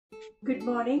Good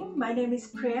morning, my name is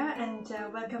Priya and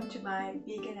welcome to my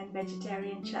vegan and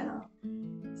vegetarian channel.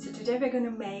 So today we're going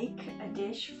to make a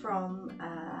dish from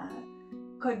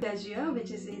Côte d'Azur,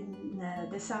 which is in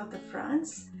the south of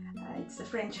France. It's the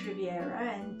French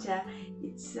Riviera, and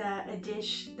it's a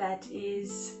dish that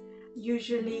is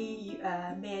usually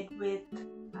made with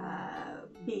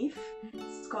beef.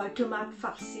 It's called tomate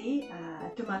farcie,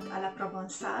 tomate à la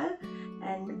Provençal,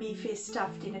 and beef is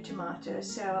stuffed in a tomato.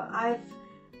 So I've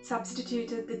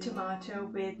substituted the tomato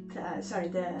with,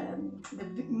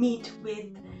 the meat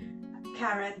with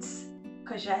carrots,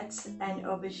 courgettes and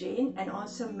aubergine, and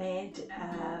also made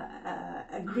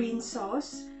a green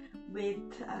sauce with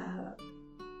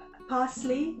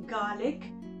parsley, garlic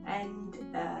and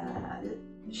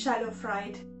shallow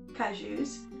fried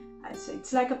cashews. So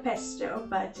it's like a pesto,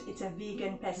 but it's a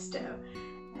vegan pesto.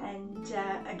 And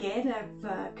again,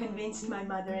 I've convinced my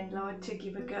mother-in-law to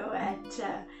give a go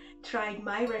at trying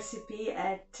my recipe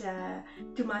at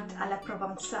tomate à la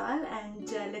Provençal, and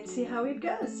let's see how it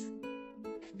goes.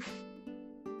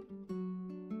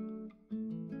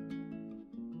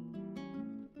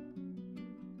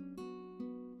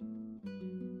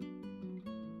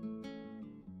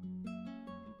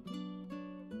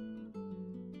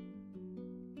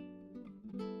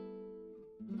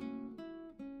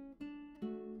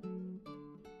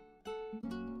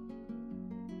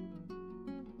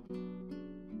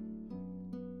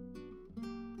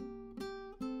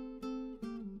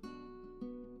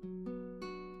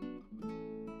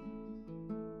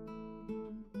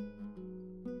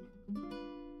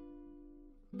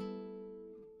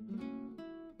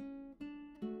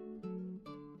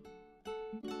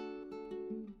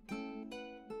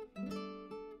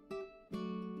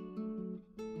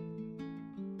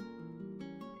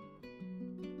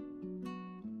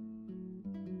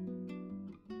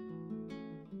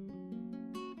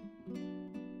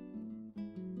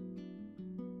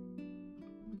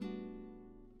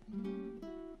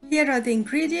 Here are the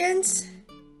ingredients: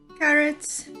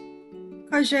 carrots,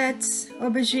 courgettes,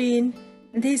 aubergine,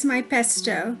 and this is my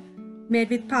pesto made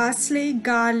with parsley,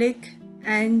 garlic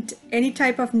and any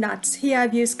type of nuts. Here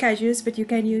I've used cashews, but you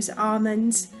can use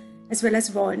almonds as well as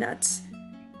walnuts.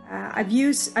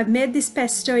 I've made this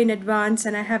pesto in advance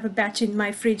and I have a batch in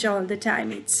my fridge all the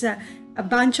time. It's a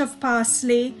bunch of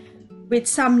parsley with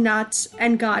some nuts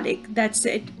and garlic. That's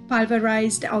it,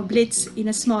 pulverized or blitzed in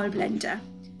a small blender.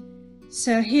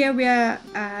 So here we are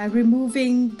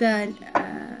removing the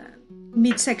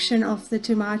midsection of the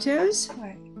tomatoes.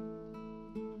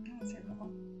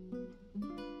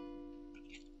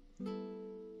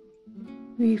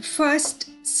 We first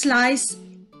slice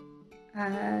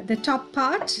the top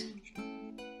part.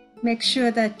 Make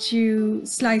sure that you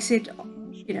slice it,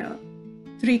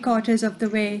 3/4 of the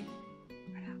way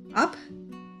up.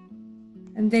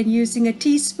 And then using a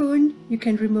teaspoon, you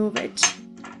can remove it.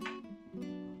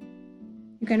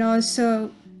 You can also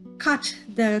cut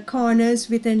the corners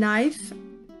with a knife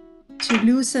to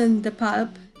loosen the pulp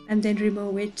and then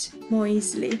remove it more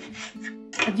easily.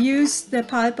 I've used the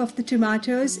pulp of the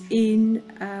tomatoes in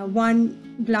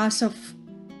 1 glass of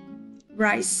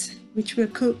rice, which we'll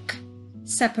cook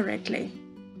separately.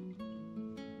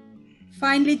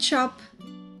 Finely chop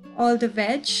all the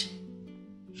veg,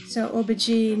 so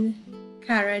aubergine,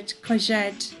 carrot,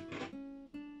 courgette,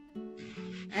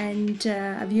 and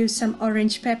I've used some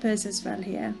orange peppers as well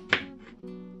here.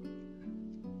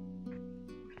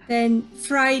 Then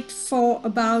fry it for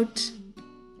about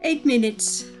 8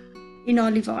 minutes in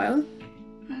olive oil.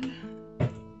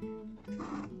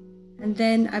 And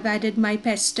then I've added my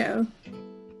pesto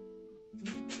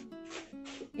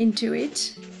into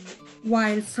it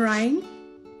while frying.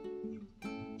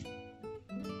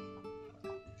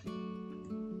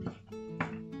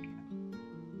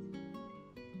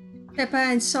 Pepper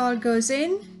and salt goes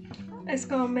in. Est-ce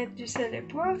qu'on met du sel et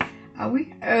poivre? Ah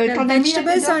oui. The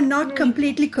vegetables are not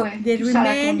completely cooked. They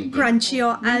remain crunchy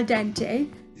or al dente.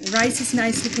 The rice is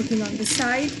nicely cooking on the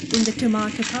side in the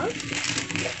tomato pulp.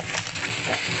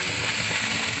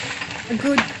 A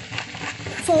good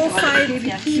 4 or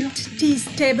 5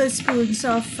 heaped tablespoons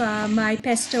of my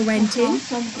pesto went in.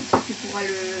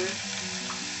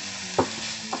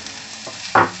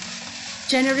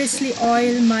 Generously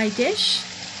oil my dish.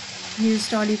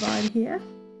 Used olive oil here.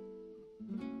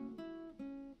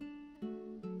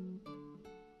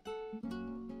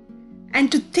 And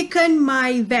to thicken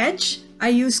my veg, I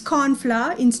use corn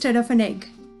flour instead of an egg.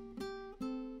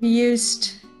 We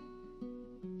used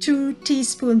 2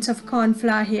 teaspoons of corn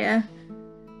flour here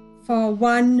for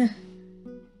 1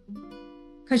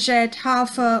 courgette,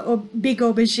 half a big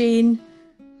aubergine,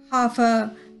 half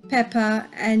a pepper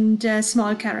and a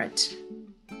small carrot.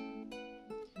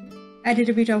 Added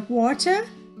a bit of water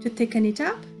to thicken it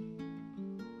up.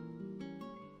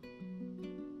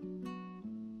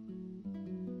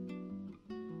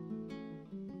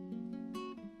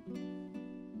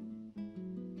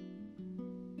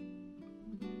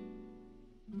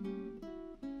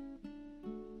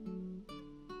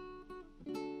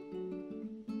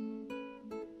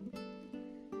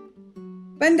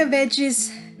 When the veg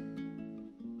is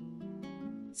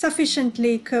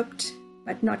sufficiently cooked,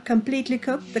 but not completely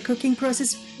cooked, the cooking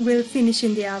process will finish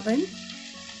in the oven.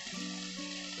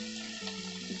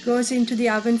 It goes into the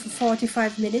oven for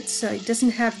 45 minutes, so it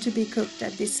doesn't have to be cooked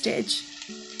at this stage.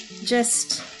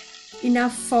 Just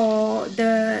enough for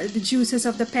the juices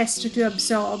of the pesto to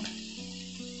absorb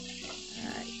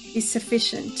is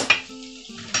sufficient.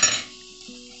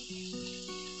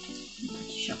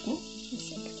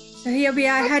 So here we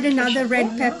are. I had another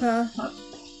red pepper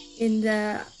in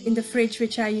the fridge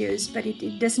which I use, but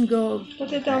it doesn't go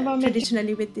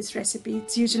traditionally with this recipe.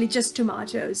 It's usually just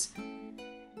tomatoes.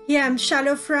 Here I'm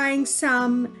shallow frying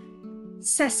some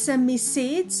sesame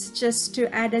seeds just to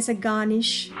add as a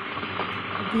garnish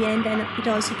at the end, and it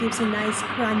also gives a nice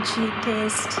crunchy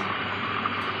taste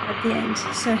at the end.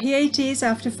 So here it is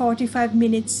after 45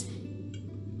 minutes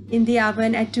in the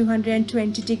oven at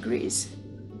 220 degrees.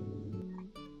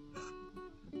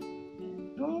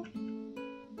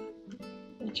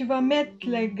 Tu vas mettre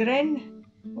les graines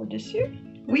au-dessus?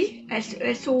 Oui,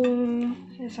 elles sont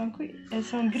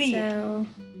grises. So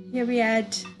here we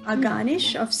add a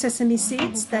garnish of sesame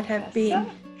seeds that have been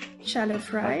shallow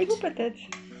fried. Peut-être.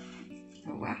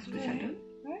 On va voir ce que ça donne.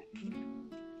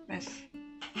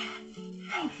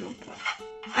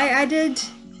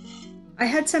 I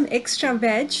had some extra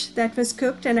veg that was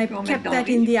cooked, and I kept that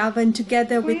in the oven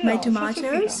together with my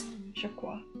tomatoes.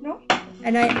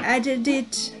 And I added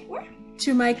it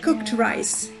to my cooked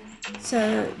rice.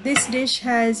 So this dish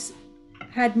has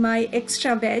had my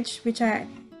extra veg which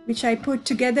I put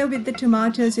together with the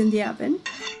tomatoes in the oven,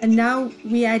 and now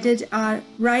we added our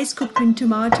rice cooked in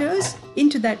tomatoes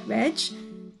into that veg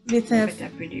with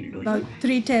about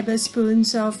 3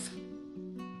 tablespoons of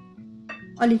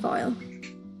olive oil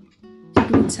to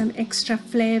give it some extra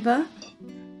flavor.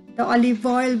 The olive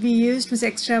oil we used was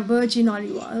extra virgin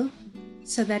olive oil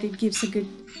so that it gives a good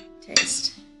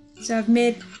taste. So I've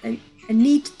made a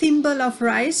neat thimble of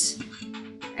rice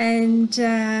and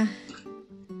 3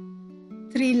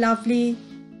 lovely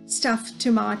stuffed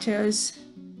tomatoes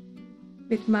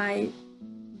with my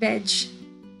veg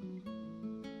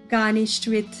garnished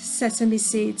with sesame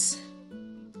seeds.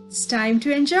 It's time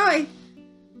to enjoy.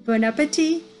 Bon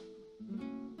appétit!